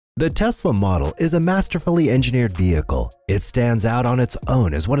The Tesla Model is a masterfully engineered vehicle. It stands out on its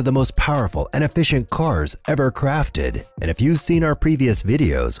own as one of the most powerful and efficient cars ever crafted. And if you've seen our previous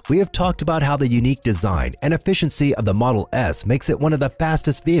videos, we have talked about how the unique design and efficiency of the Model S makes it one of the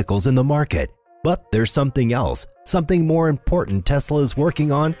fastest vehicles in the market. But there's something else, something more important Tesla is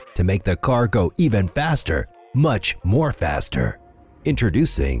working on to make the car go even faster, much more faster.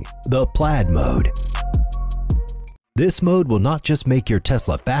 Introducing the Plaid Mode. This mode will not just make your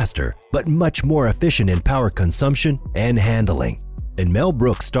Tesla faster, but much more efficient in power consumption and handling. In Mel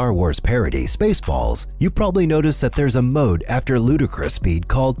Brooks' Star Wars parody, Spaceballs, you probably noticed that there's a mode after Ludicrous Speed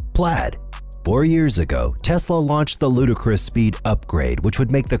called Plaid. 4 years ago, Tesla launched the Ludicrous Speed upgrade, which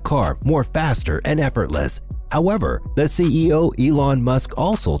would make the car more faster and effortless. However, the CEO Elon Musk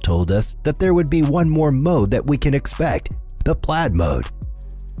also told us that there would be one more mode that we can expect, the Plaid Mode.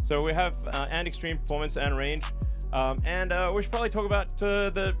 So we have and extreme performance and range. We should probably talk about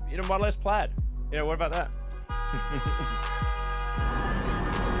the Model S Plaid. What about that?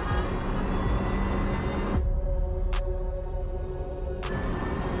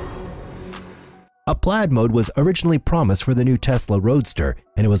 A Plaid mode was originally promised for the new Tesla Roadster,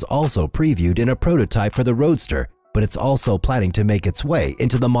 and it was also previewed in a prototype for the Roadster, but it's also planning to make its way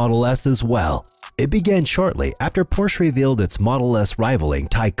into the Model S as well. It began shortly after Porsche revealed its Model S-rivaling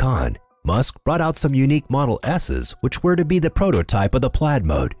Taycan. Musk brought out some unique Model S's, which were to be the prototype of the Plaid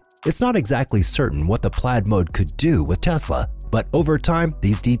mode. It's not exactly certain what the Plaid mode could do with Tesla, but over time,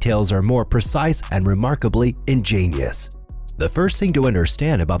 these details are more precise and remarkably ingenious. The first thing to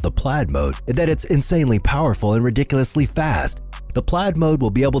understand about the Plaid mode is that it's insanely powerful and ridiculously fast. The Plaid mode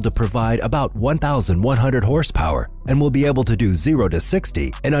will be able to provide about 1,100 horsepower and will be able to do 0 to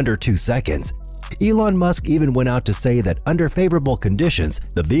 60 in under 2 seconds. Elon Musk even went out to say that under favorable conditions,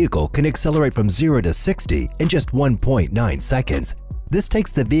 the vehicle can accelerate from 0 to 60 in just 1.9 seconds. This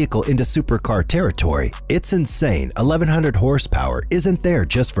takes the vehicle into supercar territory. It's insane 1,100 horsepower isn't there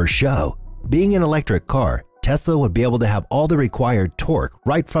just for show. Being an electric car, Tesla would be able to have all the required torque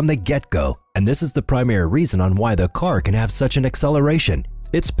right from the get-go, and this is the primary reason on why the car can have such an acceleration.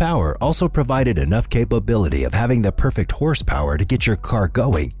 Its power also provided enough capability of having the perfect horsepower to get your car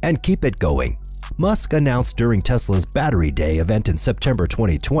going and keep it going. Musk announced during Tesla's Battery Day event in September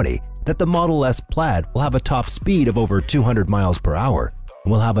 2020 that the Model S Plaid will have a top speed of over 200 miles per hour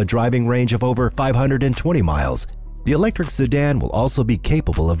and will have a driving range of over 520 miles. The electric sedan will also be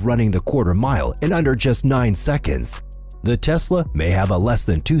capable of running the quarter mile in under just 9 seconds. The Tesla may have a less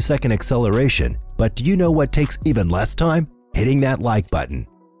than 2-second acceleration, but do you know what takes even less time? Hitting that like button.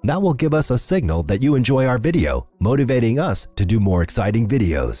 That will give us a signal that you enjoy our video, motivating us to do more exciting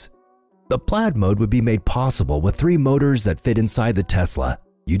videos. The Plaid mode would be made possible with 3 motors that fit inside the Tesla.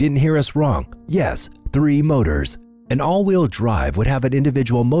 You didn't hear us wrong. Yes, 3 motors. An all-wheel drive would have an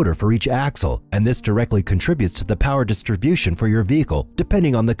individual motor for each axle, and this directly contributes to the power distribution for your vehicle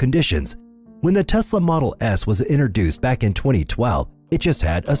depending on the conditions. When the Tesla Model S was introduced back in 2012, it just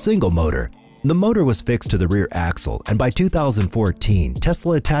had a single motor. The motor was fixed to the rear axle, and by 2014,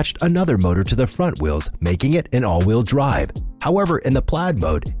 Tesla attached another motor to the front wheels, making it an all-wheel drive. However, in the Plaid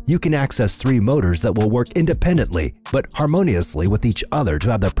mode, you can access 3 motors that will work independently, but harmoniously with each other to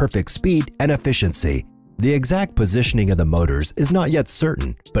have the perfect speed and efficiency. The exact positioning of the motors is not yet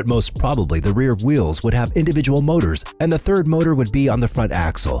certain, but most probably the rear wheels would have individual motors and the third motor would be on the front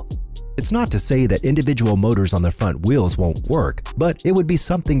axle. It's not to say that individual motors on the front wheels won't work, but it would be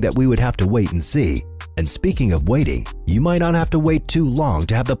something that we would have to wait and see. And speaking of waiting, you might not have to wait too long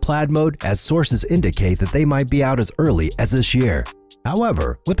to have the Plaid mode, as sources indicate that they might be out as early as this year.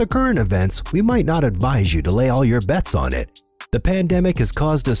 However, with the current events, we might not advise you to lay all your bets on it. The pandemic has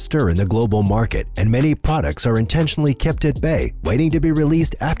caused a stir in the global market, and many products are intentionally kept at bay, waiting to be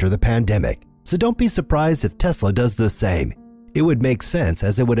released after the pandemic. So don't be surprised if Tesla does the same. It would make sense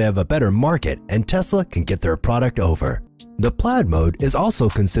as it would have a better market and Tesla can get their product over. The Plaid mode is also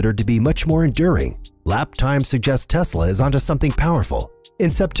considered to be much more enduring. Lap time suggests Tesla is onto something powerful. In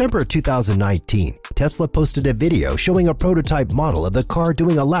September 2019, Tesla posted a video showing a prototype model of the car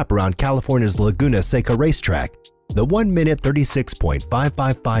doing a lap around California's Laguna Seca racetrack. The 1 minute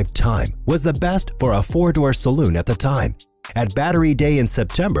 36.555 time was the best for a 4-door saloon at the time. At Battery Day in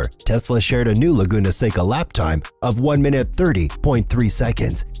September, Tesla shared a new Laguna Seca lap time of 1 minute 30.3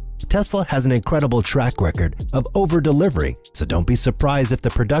 seconds. Tesla has an incredible track record of over-delivering, so don't be surprised if the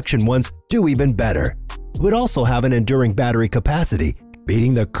production ones do even better. It would also have an enduring battery capacity,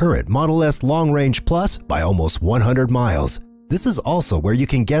 beating the current Model S Long Range Plus by almost 100 miles. This is also where you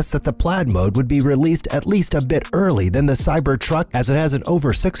can guess that the Plaid mode would be released at least a bit early than the Cybertruck, as it has an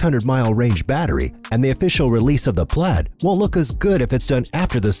over 600-mile range battery, and the official release of the Plaid won't look as good if it's done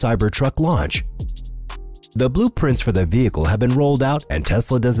after the Cybertruck launch. The blueprints for the vehicle have been rolled out, and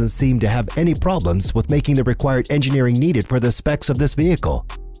Tesla doesn't seem to have any problems with making the required engineering needed for the specs of this vehicle.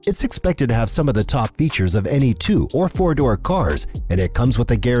 It's expected to have some of the top features of any 2- or 4-door cars, and it comes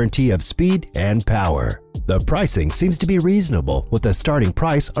with a guarantee of speed and power. The pricing seems to be reasonable, with a starting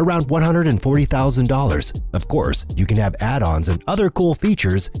price around $140,000. Of course, you can have add-ons and other cool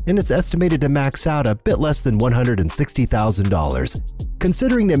features, and it's estimated to max out a bit less than $160,000.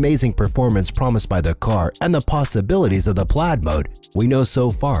 Considering the amazing performance promised by the car and the possibilities of the Plaid mode, we know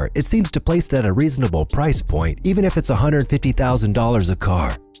so far it seems to place it at a reasonable price point, even if it's $150,000 a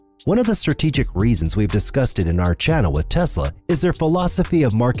car. One of the strategic reasons we've discussed it in our channel with Tesla is their philosophy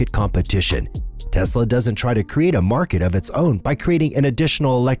of market competition. Tesla doesn't try to create a market of its own by creating an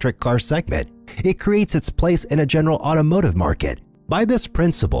additional electric car segment. It creates its place in a general automotive market. By this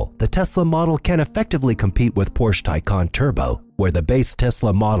principle, the Tesla model can effectively compete with Porsche Taycan Turbo, where the base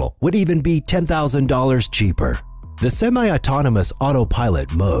Tesla model would even be $10,000 cheaper. The semi-autonomous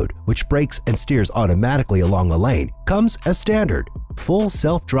autopilot mode, which brakes and steers automatically along a lane, comes as standard. Full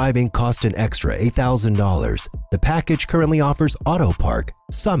self-driving costs an extra $8,000. The package currently offers auto park,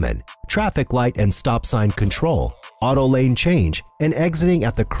 summon, traffic light and stop sign control, auto lane change, and exiting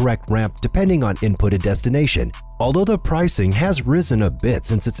at the correct ramp depending on inputted destination. Although the pricing has risen a bit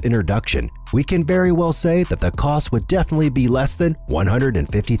since its introduction, we can very well say that the cost would definitely be less than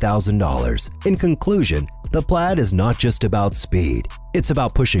 $150,000. In conclusion, the Plaid is not just about speed. It's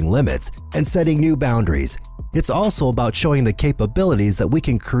about pushing limits and setting new boundaries. It's also about showing the capabilities that we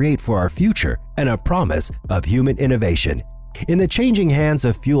can create for our future and a promise of human innovation. In the changing hands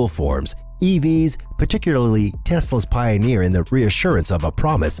of fuel forms, EVs, particularly Tesla's pioneer in the reassurance of a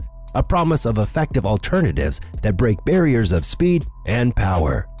promise of effective alternatives that break barriers of speed and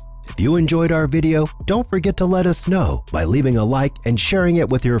power. If you enjoyed our video, don't forget to let us know by leaving a like and sharing it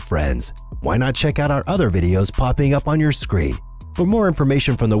with your friends. Why not check out our other videos popping up on your screen? For more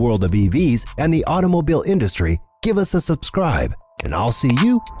information from the world of EVs and the automobile industry, give us a subscribe, and I'll see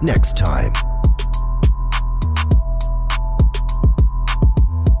you next time.